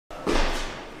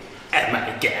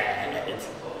my God.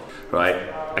 Right,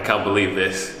 I can't believe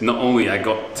this. Not only I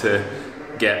got to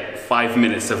get 5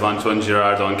 minutes of Antoine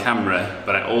Girard on camera,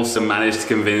 but I also managed to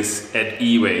convince Ed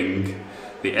Ewing,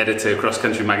 the editor of Cross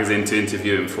Country Magazine, to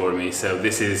interview him for me. So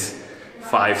this is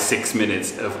 5-6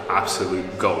 minutes of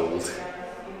absolute gold.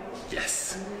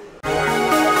 Yes.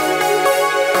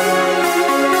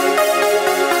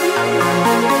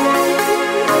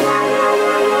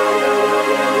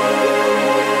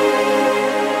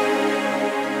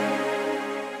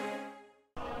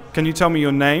 Can you tell me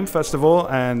your name, first of all,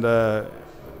 and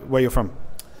where you're from?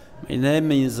 My name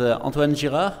is Antoine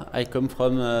Girard. I come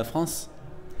from France.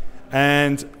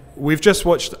 And we've just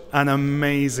watched an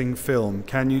amazing film.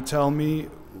 Can you tell me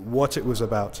what it was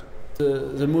about?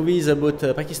 The movie is about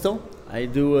Pakistan. I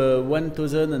do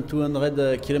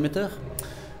 1,200 kilometer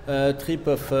trip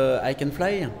of I can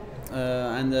fly.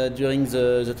 And during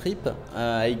the trip,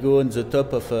 I go on the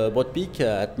top of Broad Peak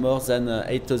at more than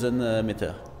 8,000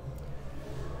 meters.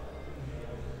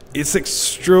 It's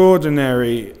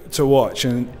extraordinary to watch,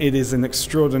 and it is an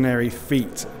extraordinary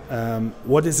feat.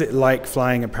 What is it like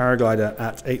flying a paraglider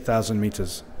at 8,000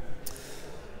 meters?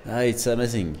 It's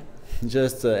amazing.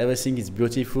 Just everything is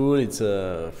beautiful. It's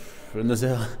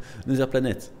another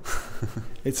planet.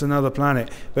 It's another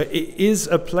planet, but it is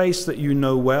a place that you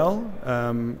know well.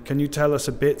 Can you tell us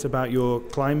a bit about your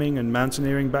climbing and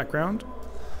mountaineering background?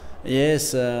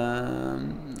 Yes,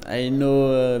 I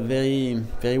know very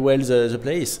well the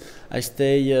place. I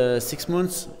stay 6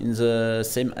 months in the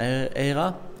same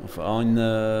area on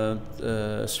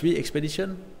 3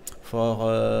 expeditions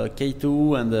for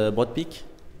K2 and Broad Peak.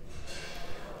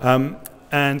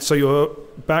 And so your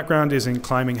background is in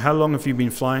climbing. How long have you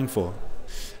been flying for?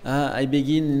 I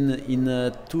begin in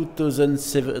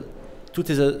 2007.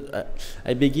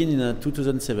 I begin in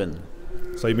 2007.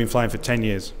 So you've been flying for 10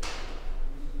 years?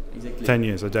 Exactly. 10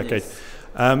 years, a decade. Yes.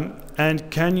 And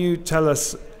can you tell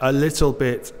us a little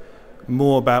bit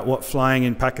more about what flying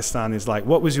in Pakistan is like?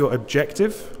 What was your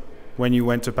objective when you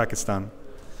went to Pakistan?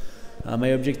 My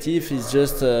objective is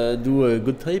just do a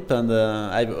good trip and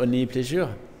I have only pleasure.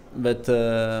 But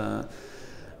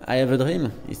I have a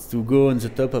dream. It's to go on the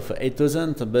top of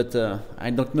 8,000, but I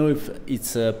don't know if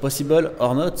it's possible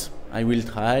or not. I will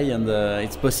try, and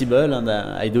it's possible, and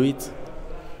I do it.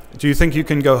 Do you think you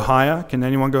can go higher? Can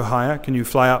anyone go higher? Can you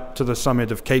fly up to the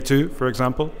summit of K2, for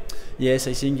example? Yes,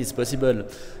 I think it's possible.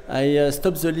 I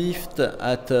stopped the lift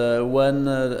at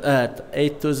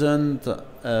 8,000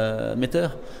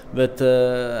 meters, but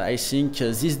I think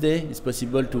this day it's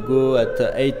possible to go at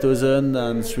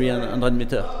 8,300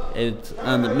 meters.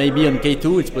 And maybe on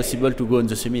K2 it's possible to go on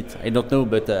the summit. I don't know,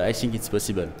 but I think it's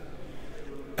possible.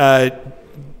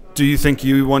 Do you think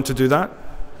you want to do that?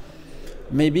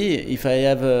 Maybe if I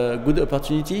have a good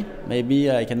opportunity, maybe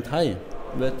I can try.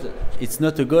 But it's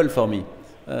not a goal for me.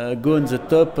 Go on the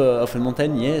top of a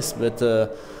mountain, yes, but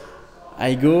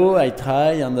I go, I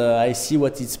try, and I see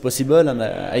what is possible, and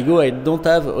I go. I don't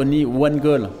have only one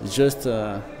goal. Just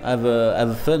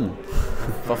have fun,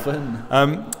 for fun.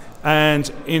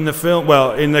 And in the film,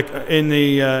 well, in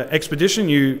the expedition,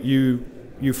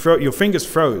 your fingers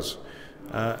froze.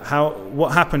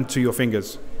 What happened to your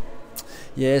fingers?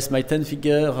 Yes, my 10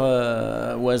 finger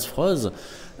was froze,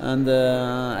 and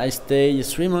I stayed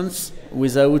 3 months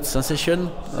without sensation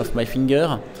of my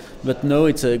finger. But now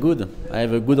it's good. I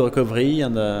have a good recovery,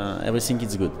 and everything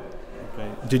is good. Okay.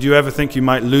 Did you ever think you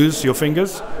might lose your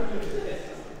fingers?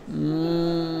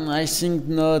 I think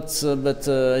not, but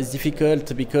it's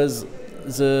difficult because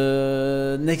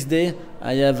the next day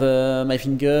I have my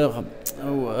finger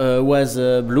was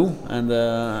blue and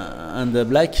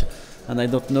black. And I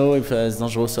don't know if it's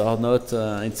dangerous or not.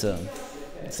 It's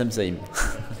same.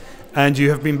 And you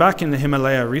have been back in the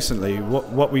Himalaya recently.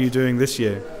 What were you doing this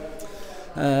year?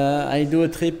 I do a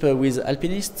trip with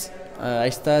alpinists. I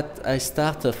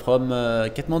start from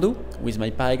Kathmandu with my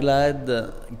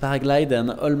paraglide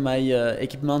and all my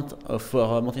equipment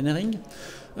for mountaineering.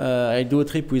 I do a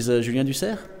trip with Julien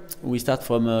Dussert. We start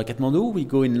from Kathmandu. We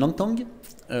go in Langtang.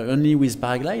 Only with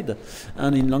paraglide,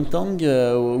 and in Langtang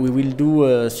we will do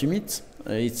a summit.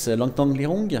 It's Langtang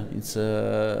Lirong. It's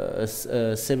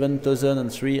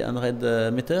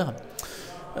 7,300 meters,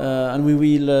 and we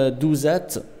will do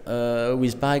that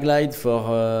with paraglide for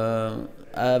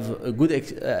have a good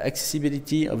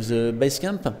accessibility of the base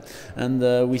camp, and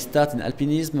we start in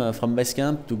alpinism from base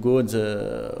camp to go on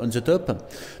the top.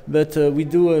 But we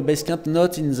do a base camp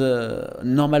not in the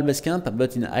normal base camp,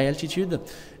 but in high altitude,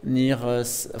 near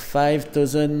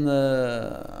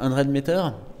 5,100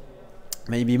 meters,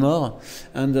 maybe more,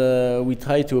 and we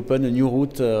try to open a new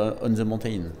route on the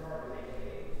mountain.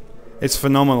 It's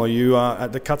phenomenal. You are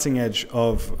at the cutting edge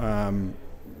of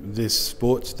this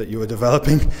sport that you are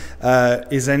developing.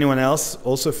 Is anyone else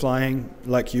also flying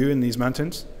like you in these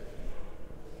mountains?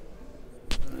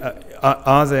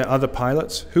 Are there other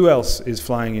pilots? Who else is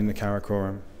flying in the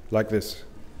Karakoram like this?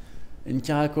 In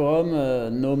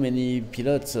Karakoram, no many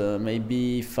pilots,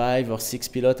 maybe 5 or 6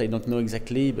 pilots, I don't know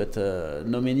exactly, but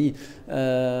no many.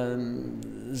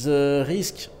 The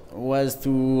risk was to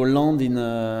land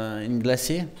in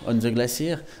glacier, on the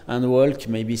glacier, and walk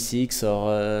maybe 6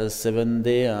 or 7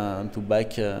 days to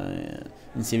back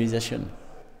in civilization.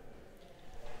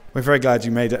 We're very glad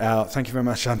you made it out. Thank you very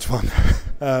much, Antoine.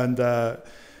 And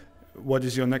what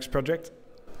is your next project?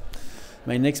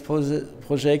 My next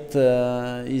project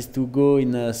is to go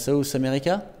in South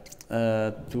America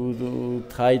to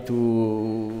try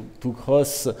to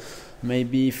cross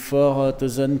maybe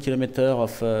 4,000 kilometers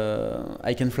of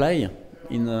I can fly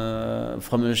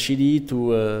from Chile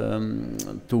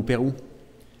to Peru.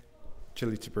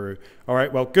 Chile to Peru. All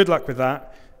right. Well, good luck with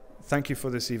that. Thank you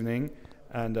for this evening,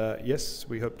 and yes,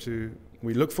 we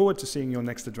look forward to seeing your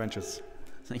next adventures.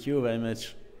 Thank you very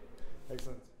much.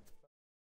 Excellent.